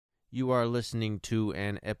You are listening to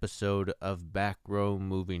an episode of Back Row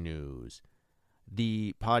Movie News.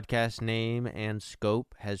 The podcast name and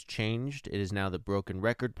scope has changed. It is now the Broken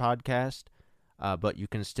Record Podcast, but you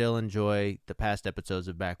can still enjoy the past episodes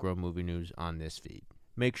of Back Row Movie News on this feed.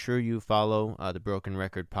 Make sure you follow the Broken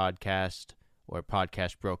Record Podcast or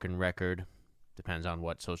Podcast Broken Record, depends on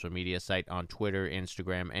what social media site, on Twitter,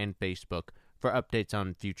 Instagram, and Facebook for updates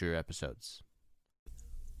on future episodes.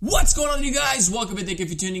 What's going on, you guys? Welcome and thank you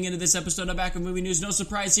for tuning into this episode of Back with Movie News. No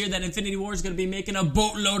surprise here that Infinity War is going to be making a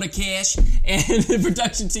boatload of cash, and the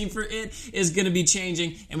production team for it is going to be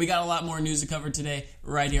changing, and we got a lot more news to cover today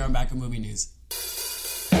right here on Back with Movie News.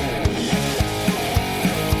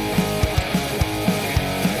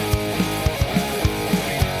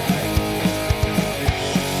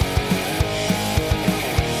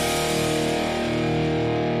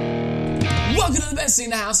 Welcome to the best thing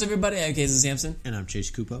in the house, everybody. I'm Casey Sampson. And I'm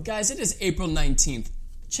Chase Kupo. Guys, it is April 19th.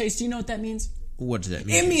 Chase, do you know what that means? What does that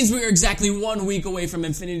mean? It means we are exactly 1 week away from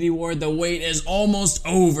Infinity War. The wait is almost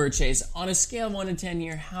over, Chase. On a scale of 1 to 10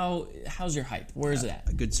 here, how's your hype? Where is it at?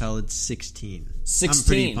 A good solid 16. 16. I'm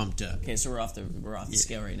pretty pumped up. Okay, so we're off the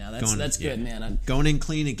scale right now. That's good, man. Going in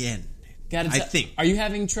clean again. I think. Are you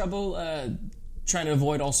having trouble trying to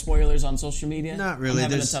avoid all spoilers on social media? Not really.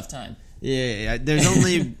 I'm having a tough time. Yeah, there's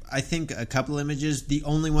only, I think, a couple images. The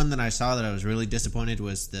only one that I saw that I was really disappointed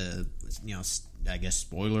was the, I guess,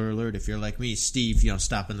 spoiler alert, if you're like me, Steve,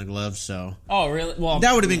 stopping the gloves, so. Oh, really? Well,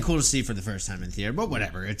 that would have been cool to see for the first time in theater, but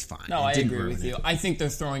whatever, it's fine. No, I agree with you. I think they're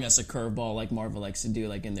throwing us a curveball like Marvel likes to do,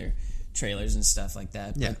 like in their trailers and stuff like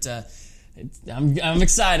that. Yeah. But, I'm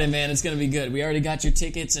excited, man. It's going to be good. We already got your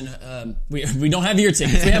tickets, and we don't have your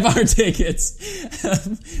tickets. We have our tickets.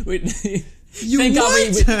 Thank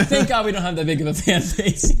God we don't have that big of a fan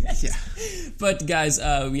base yet. Yeah. But guys,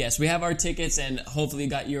 yes, we have our tickets, and hopefully you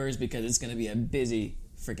got yours because it's going to be a busy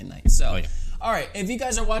freaking night. So, all right, if you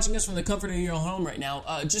guys are watching us from the comfort of your home right now,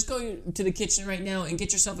 just go to the kitchen right now and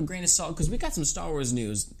get yourself a grain of salt because we got some Star Wars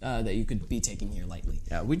news that you could be taking here lightly.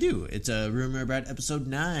 Yeah, we do. It's a rumor about Episode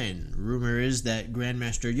 9. Rumor is that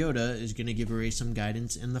Grandmaster Yoda is going to give Rey some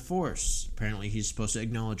guidance in the Force. Apparently, he's supposed to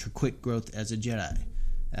acknowledge her quick growth as a Jedi.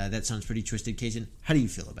 That sounds pretty twisted, Kaysen. How do you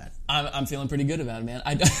feel about it? I'm feeling pretty good about it, man.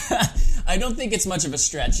 I don't think it's much of a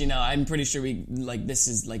stretch. I'm pretty sure we're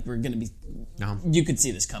going to be. No. You could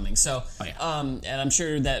see this coming. So, and I'm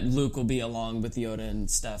sure that Luke will be along with Yoda and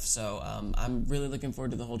stuff. So, I'm really looking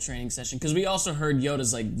forward to the whole training session because we also heard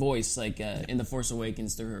Yoda's voice in The Force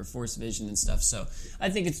Awakens through her Force vision and stuff. So, I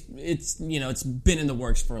think it's been in the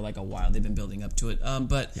works for a while. They've been building up to it.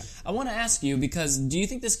 But I want to ask you because do you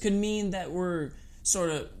think this could mean that we're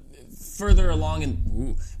sort of further along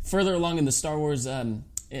in the Star Wars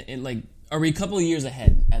are we a couple of years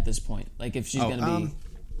ahead at this point? Like if she's gonna be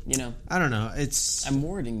I don't know. I'm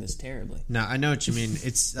wording this terribly. No, I know what you mean.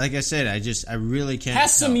 It's like I said, I really can't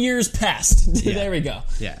Has some years passed. Yeah. There we go.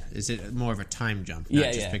 Yeah. Is it more of a time jump?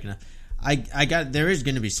 Not just picking up. There is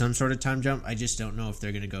going to be some sort of time jump. I just don't know if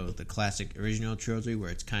they're going to go with the classic original trilogy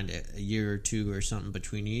where it's kind of a year or two or something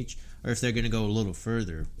between each, or if they're going to go a little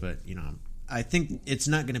further. But I think it's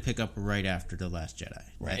not going to pick up right after The Last Jedi.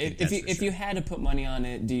 Right. If you had to put money on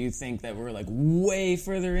it, do you think that we're way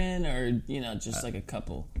further in, or just a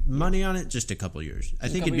couple? Money on it, just a couple years. I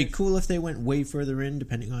think it'd be cool if they went way further in,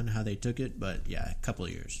 depending on how they took it. But yeah, a couple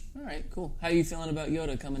of years. All right, cool. How are you feeling about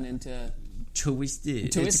Yoda coming into?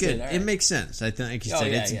 Twisted. It's good. Right. It makes sense. I think, like you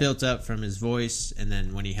said, it's built up from his voice, and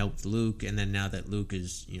then when he helped Luke, and then now that Luke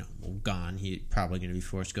is, gone, he's probably going to be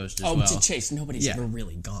Force Ghost as well. Oh, Chase, nobody's ever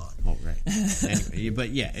really gone. Oh, right. Anyway, but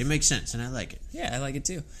yeah, it makes sense, and I like it. Yeah, I like it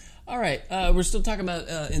too. All right, we're still talking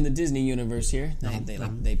about in the Disney universe here.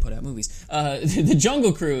 They put out movies. The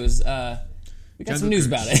Jungle Cruise. We got some news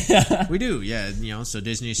about it. We do, yeah. So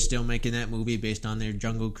Disney's still making that movie based on their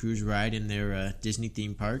Jungle Cruise ride in their Disney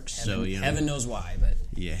theme parks. Heaven knows why, but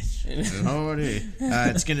yeah.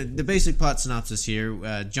 It's the basic plot synopsis here.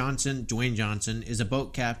 Dwayne Johnson is a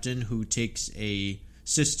boat captain who takes a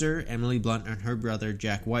sister, Emily Blunt, and her brother,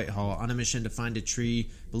 Jack Whitehall, on a mission to find a tree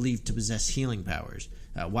believed to possess healing powers.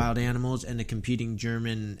 Wild animals and a competing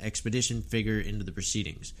German expedition figure into the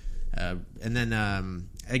proceedings. And then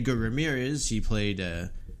Edgar Ramirez,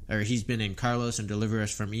 he's been in Carlos and Deliver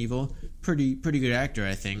Us from Evil. Pretty good actor,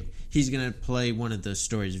 I think. He's going to play one of the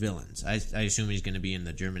story's villains. I assume he's going to be in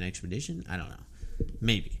the German expedition. I don't know.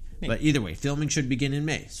 Maybe. But either way, filming should begin in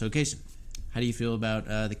May. So, Kaysen, how do you feel about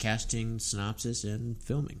the casting, synopsis, and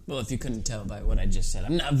filming? Well, if you couldn't tell by what I just said,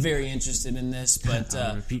 I'm not very interested in this, but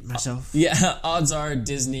I'll repeat myself. Odds are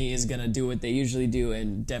Disney is going to do what they usually do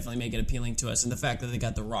and definitely make it appealing to us. And the fact that they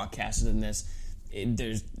got The Rock casted in this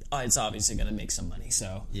it's obviously going to make some money.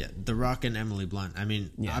 So yeah, The Rock and Emily Blunt. I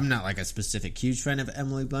mean, I'm not like a specific huge fan of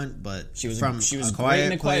Emily Blunt, but she was A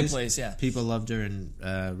Quiet Place. Yeah, people loved her,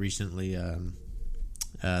 and recently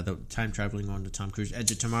the time traveling one to Tom Cruise,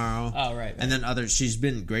 Edge of Tomorrow. Oh right. And then others. She's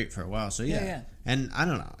been great for a while. So yeah. And I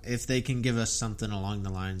don't know if they can give us something along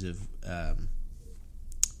the lines of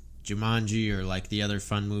Jumanji or like the other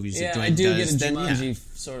fun movies that Dwayne I do does, get a Jumanji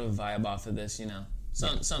sort of vibe off of this,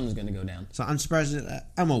 Something's going to go down. So I'm surprised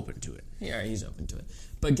that I'm open to it. Yeah, he's open to it.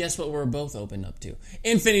 But guess what we're both open up to?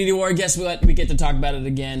 Infinity War, guess what? We get to talk about it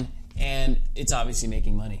again, and it's obviously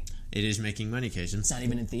making money. It is making money, Kaysen. It's not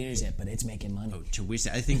even in theaters yet, but it's making money. Oh,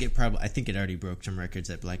 I think it already broke some records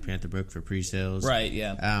that Black Panther broke for pre-sales. Right,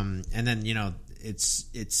 yeah. And then,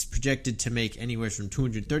 it's projected to make anywhere from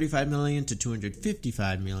 $235 million to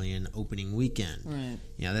 $255 million opening weekend. Right.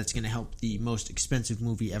 That's going to help the most expensive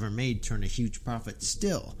movie ever made turn a huge profit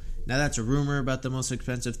still. Now, that's a rumor about the most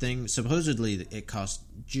expensive thing. Supposedly, it cost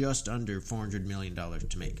just under $400 million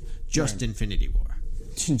to make. Just Infinity War.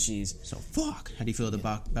 Jeez. So, fuck. How do you feel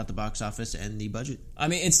about the box office and the budget? I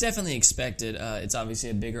mean, it's definitely expected. It's obviously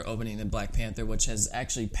a bigger opening than Black Panther, which has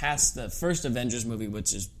actually passed the first Avengers movie,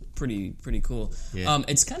 which is pretty cool. Yeah.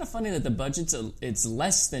 It's kind of funny that the budget's it's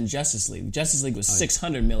less than Justice League. Justice League was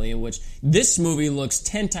 $600 million, which this movie looks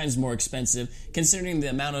 10 times more expensive, considering the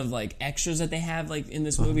amount of extras that they have in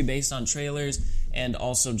this movie based on trailers, and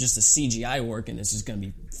also just the CGI work in this is going to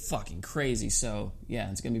be fucking crazy. So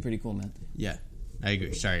yeah, it's going to be pretty cool, man. Yeah. I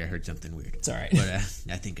agree. Sorry, I heard something weird. It's all right. But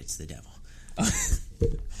I think it's the devil.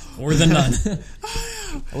 Or the nun.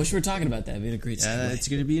 I wish we were talking about that. It'd be a great segue. It's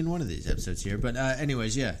going to be in one of these episodes here. But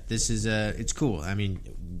anyways, yeah, this is it's cool. I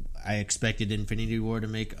mean, I expected Infinity War to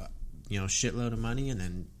make shitload of money, and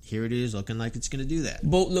then here it is looking like it's going to do that.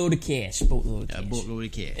 Boatload of cash. Boatload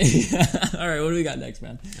of cash. All right, what do we got next,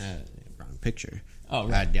 man? Wrong picture. Oh,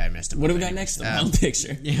 right. I messed up. What do we got next? The wrong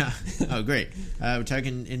picture. Yeah. Oh, great. We're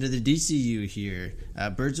talking into the DCU here.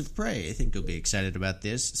 Birds of Prey. I think you'll be excited about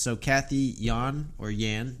this. So Kathy Yan,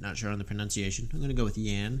 not sure on the pronunciation. I'm going to go with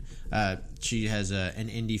Yan. She has an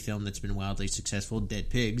indie film that's been wildly successful, Dead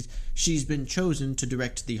Pigs. She's been chosen to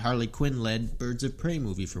direct the Harley Quinn-led Birds of Prey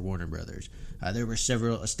movie for Warner Brothers. There were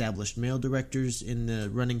several established male directors in the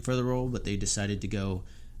running for the role, but they decided to go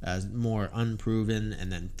more unproven and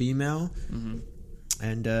then female. Mm-hmm.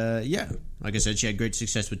 And, like I said, she had great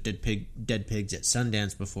success with Dead Pigs at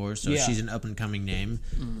Sundance before, so she's an up-and-coming name.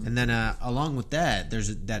 Mm. And then, along with that,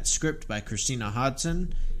 there's that script by Christina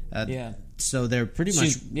Hodson. So they're pretty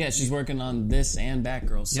much... she's working on this and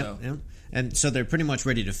Batgirl, so... Yep. And so they're pretty much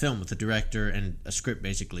ready to film with the director and a script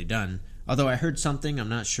basically done. Although I heard something, I'm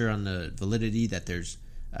not sure on the validity, that there's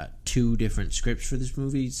 2 different scripts for this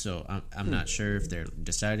movie, so I'm not sure if they're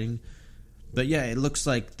deciding... But yeah, it looks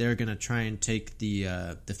like they're going to try and take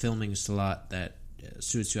the filming slot that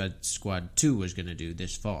Suicide Squad 2 was going to do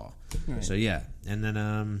this fall. Right. So yeah, and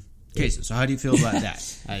then Casey, so how do you feel about that?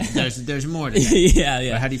 There's more to that.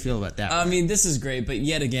 Yeah. But how do you feel about that? I mean, this is great, but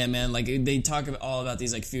yet again, man, they talk all about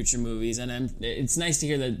these future movies, and it's nice to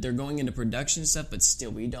hear that they're going into production stuff, but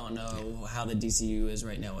still, we don't know how the DCU is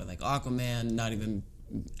right now with Aquaman, not even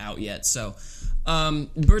out yet. So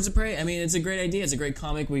Birds of Prey, I mean, it's a great idea. It's a great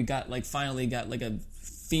comic. We got finally got a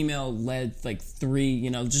female led 3,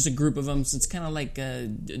 just a group of them. So it's kind of like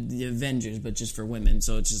the Avengers, but just for women.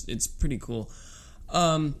 So it's pretty cool.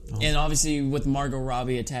 And obviously with Margot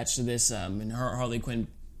Robbie attached to this, and her Harley Quinn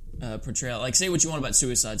portrayal. Say what you want about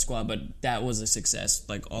Suicide Squad, but that was a success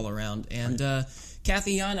all around. And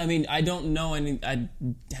Kathy Yan, I mean, I don't know I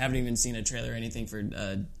haven't even seen a trailer or anything for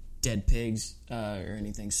Dead Pigs or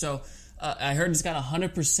anything. So I heard it's got a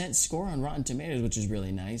 100% score on Rotten Tomatoes, which is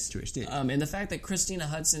really nice. And the fact that Christina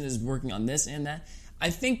Hodson is working on this and that,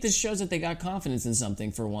 I think this shows that they got confidence in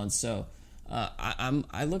something for once. So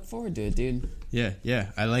I look forward to it, dude.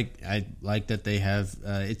 Yeah. I like that they have.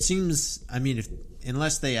 It seems. I mean,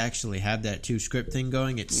 unless they actually have that 2 script thing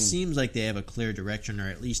going, it seems like they have a clear direction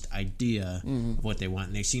or at least idea of what they want,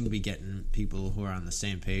 and they seem to be getting people who are on the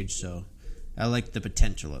same page. So. I like the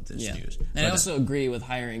potential of this news. And I also agree with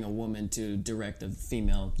hiring a woman to direct a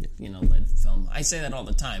female, led film. I say that all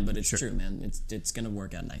the time, but it's true, man. It's going to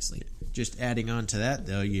work out nicely. Just adding on to that,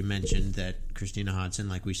 though, you mentioned that Christina Hodson,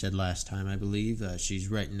 like we said last time, I believe, she's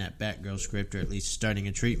writing that Batgirl script, or at least starting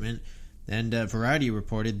a treatment. And Variety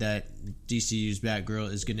reported that DCU's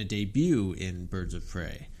Batgirl is going to debut in Birds of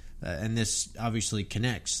Prey. And this obviously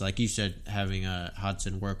connects. Like you said, having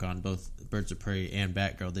Hodson work on both Birds of Prey and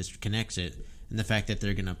Batgirl, this connects it. And the fact that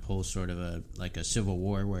they're going to pull sort of a Civil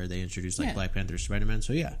War where they introduce Black Panther, Spider-Man.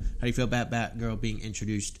 So yeah, how do you feel about Batgirl being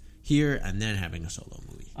introduced here and then having a solo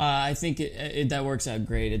movie? I think that works out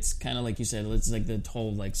great. It's kind of like you said. It's like the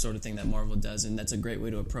whole like sort of thing that Marvel does, and that's a great way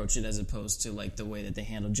to approach it as opposed to like the way that they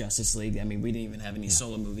handled Justice League. I mean, we didn't even have any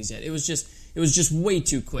solo movies yet. It was just way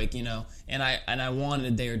too quick, you know. And I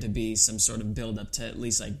wanted there to be some sort of build up to at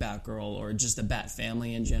least like Batgirl or just the Bat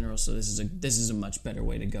family in general. So this is a much better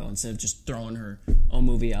way to go instead of just throwing her own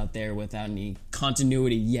movie out there without any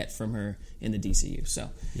continuity yet from her in the DCU. So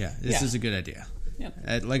this is a good idea. Yeah,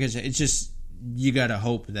 like I said, it's just. You gotta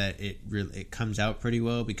hope that it comes out pretty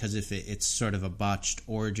well, because if it's sort of a botched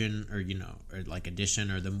origin or like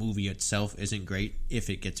addition, or the movie itself isn't great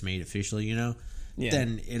if it gets made officially,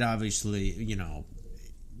 then it obviously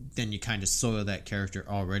then you kind of soil that character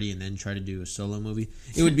already and then try to do a solo movie.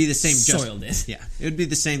 It would be the same. Soiled it. Yeah, it would be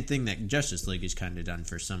the same thing that Justice League has kind of done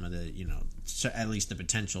for some of the at least the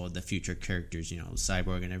potential of the future characters,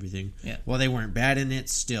 Cyborg and everything. Yeah. While they weren't bad in it,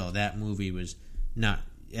 still that movie was not.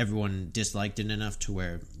 Everyone disliked it enough to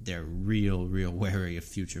where they're real wary of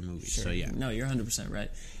future movies. Sure. So yeah. No, you're 100% right.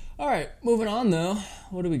 All right, moving on though.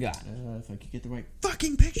 What do we got? If I could get the right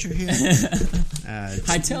fucking picture here.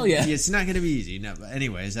 I tell you. It's not going to be easy. No, but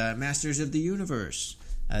anyways, Masters of the Universe.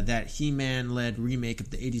 That He-Man-led remake of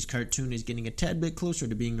the 80s cartoon is getting a tad bit closer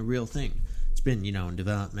to being a real thing. It's been, in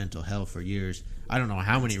developmental hell for years. I don't know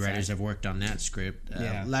how many writers have worked on that script.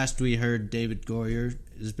 Last we heard, David Goyer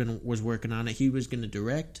was working on it. He was going to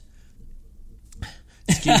direct.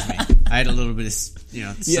 Excuse me. I had a little bit of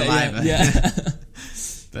saliva. Yeah.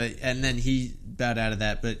 And then he bowed out of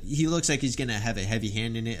that. But he looks like he's going to have a heavy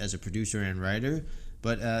hand in it as a producer and writer.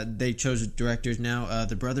 But they chose directors now.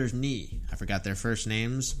 The brothers Nee. I forgot their first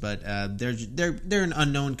names, but they're an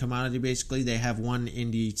unknown commodity. Basically, they have one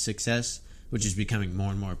indie success, which is becoming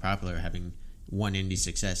more and more popular, having one indie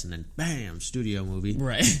success and then bam, studio movie.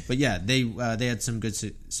 Right. But yeah, they had some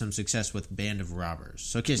success with Band of Robbers.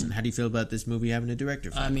 So Kirsten, how do you feel about this movie having a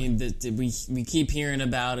director? I mean, we keep hearing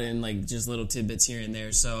about it and like just little tidbits here and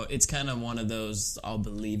there. So it's kind of one of those. I'll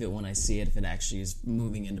believe it when I see it if it actually is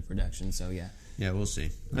moving into production. So yeah. Yeah, we'll see.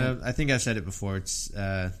 I think I've said it before. It's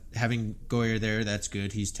having Goyer there. That's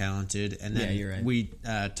good. He's talented. And then you're right. We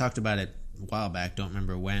talked about it a while back. Don't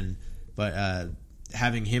remember when, but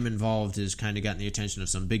having him involved has kind of gotten the attention of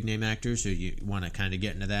some big name actors who you want to kind of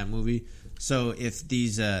get into that movie. So if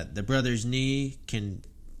these the brothers Nee can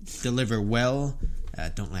deliver well,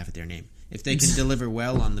 don't laugh at their name. If they can deliver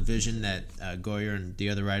well on the vision that Goyer and the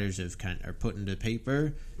other writers are put into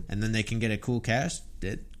paper, and then they can get a cool cast,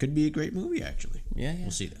 it could be a great movie, actually. Yeah.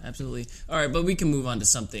 We'll see that. Absolutely. All right, but we can move on to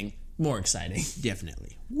something more exciting.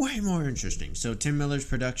 Definitely. Way more interesting. So Tim Miller's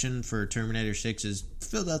production for Terminator 6 has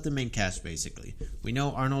filled out the main cast, basically. We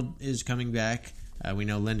know Arnold is coming back. We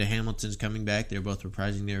know Linda Hamilton's coming back. They're both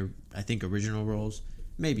reprising their, I think, original roles.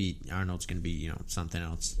 Maybe Arnold's going to be, something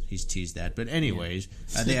else. He's teased that. But anyways,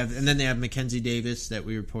 they have Mackenzie Davis that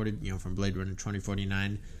we reported, from Blade Runner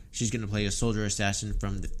 2049. She's going to play a soldier assassin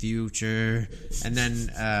from the future. And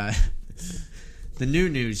then the new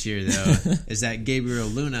news here, though, is that Gabriel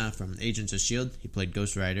Luna from Agents of S.H.I.E.L.D., he played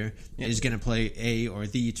Ghost Rider, is going to play a or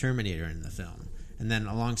the Terminator in the film. And then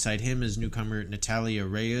alongside him is newcomer Natalia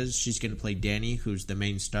Reyes. She's going to play Danny, who's the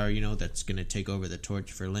main star, that's going to take over the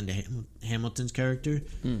torch for Linda Hamilton's character.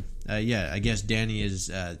 I guess Danny is,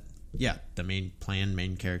 the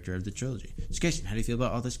main character of the trilogy. So, Jason, how do you feel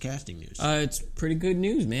about all this casting news? It's pretty good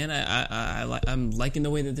news, man. I'm liking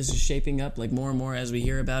the way that this is shaping up, like more and more as we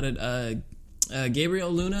hear about it.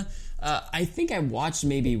 Gabriel Luna, I think I watched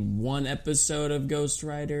maybe one episode of Ghost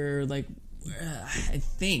Rider, I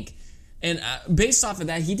think. And based off of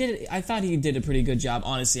that, I thought he did a pretty good job.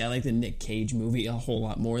 Honestly, I like the Nick Cage movie a whole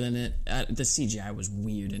lot more than it. The CGI was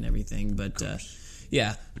weird and everything, but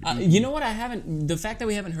yeah. You know what? The fact that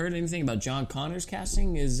we haven't heard anything about John Connor's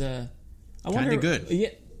casting is, I wonder. Kind of good. Yeah,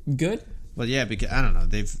 good. Well, yeah, because I don't know.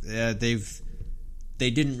 They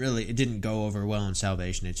didn't go over well in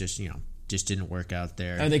Salvation. It just just didn't work out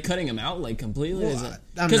there. Are they cutting him out completely? Well,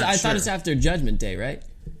 because I thought it's after Judgment Day, right?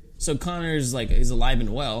 So Connor's is alive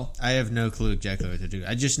and well. I have no clue exactly what to do.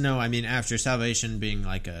 I just know, after Salvation being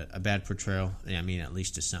a bad portrayal, at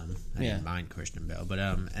least to some. I didn't mind Christian Bale. But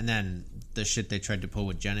and then the shit they tried to pull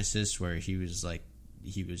with Genesis where he was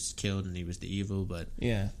killed and he was the evil, but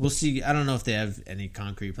yeah. We'll see. I don't know if they have any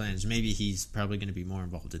concrete plans. Maybe he's probably going to be more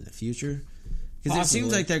involved in the future. Because it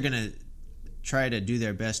seems like they're going to try to do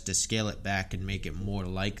their best to scale it back and make it more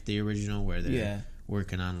like the original where they're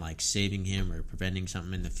working on saving him or preventing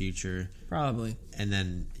something in the future, probably, and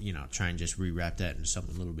then try and just rewrap that into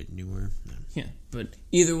something a little bit newer. Yeah, but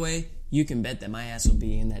either way, you can bet that my ass will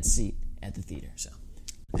be in that seat at the theater. So,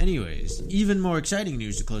 anyways, even more exciting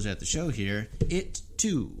news to close out the show here. It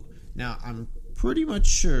 2. Now, I'm pretty much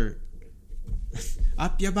sure.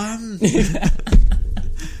 Up your bum.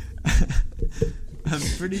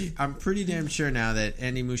 I'm pretty damn sure now that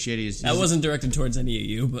Andy Muschietti is... That wasn't directed towards any of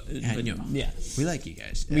you, but yeah. We like you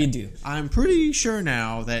guys. We do. I'm pretty sure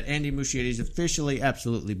now that Andy Muschietti is officially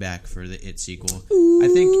absolutely back for the It sequel. Ooh. I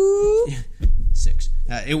think... 6.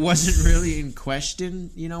 It wasn't really in question,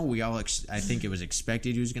 we all... I think it was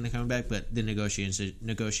expected he was going to come back, but the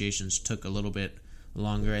negotiations took a little bit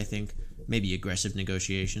longer, I think. Maybe aggressive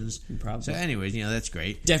negotiations. Probably. So anyways, that's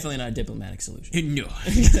great. Definitely not a diplomatic solution. No.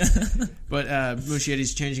 But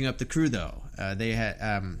Muschietti's changing up the crew, though. They had...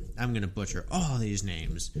 I'm going to butcher all these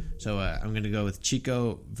names. So I'm going to go with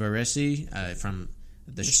Chico Varese from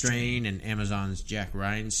The Strain and Amazon's Jack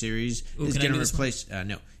Ryan series. He's going to replace...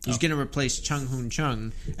 He's going to replace Chung Hoon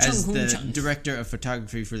Chung as the director of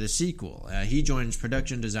photography for the sequel. He joins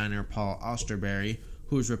production designer Paul Austerberry,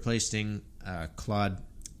 who's replacing Claude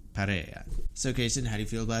Pereira. So, Kason, how do you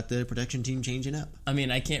feel about the production team changing up? I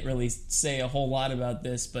mean, I can't really say a whole lot about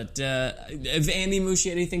this, but if Andy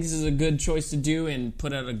Muschietti thinks this is a good choice to do and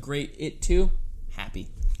put out a great It 2, happy.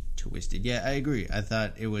 Twisted. Yeah, I agree. I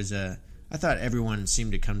thought it was I thought everyone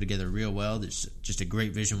seemed to come together real well. There's just a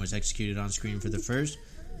great vision was executed on screen for the first.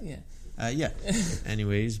 Yeah.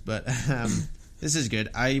 Anyways, but this is good.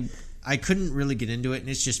 I couldn't really get into it, and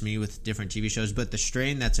it's just me with different TV shows, but The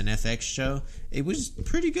Strain, that's an FX show, it was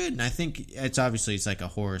pretty good, and I think it's like a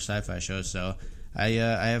horror sci-fi show, so I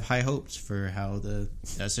have high hopes for how the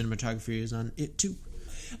cinematography is on It too.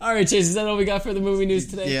 All right, Chase, is that all we got for the movie news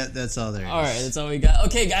today? Yeah, that's all there is. All right, that's all we got.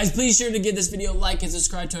 Okay, guys, please sure to give this video a like and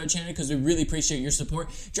subscribe to our channel because we really appreciate your support.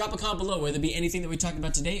 Drop a comment below, whether it be anything that we talked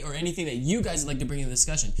about today or anything that you guys would like to bring in the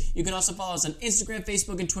discussion. You can also follow us on Instagram,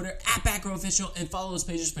 Facebook, and Twitter @BackRowOfficial, and follow those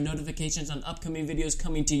pages for notifications on upcoming videos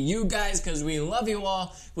coming to you guys because we love you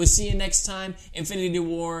all. We'll see you next time. Infinity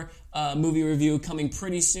War movie review coming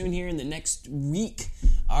pretty soon here in the next week.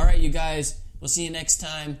 All right, you guys, we'll see you next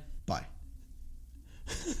time. Bye.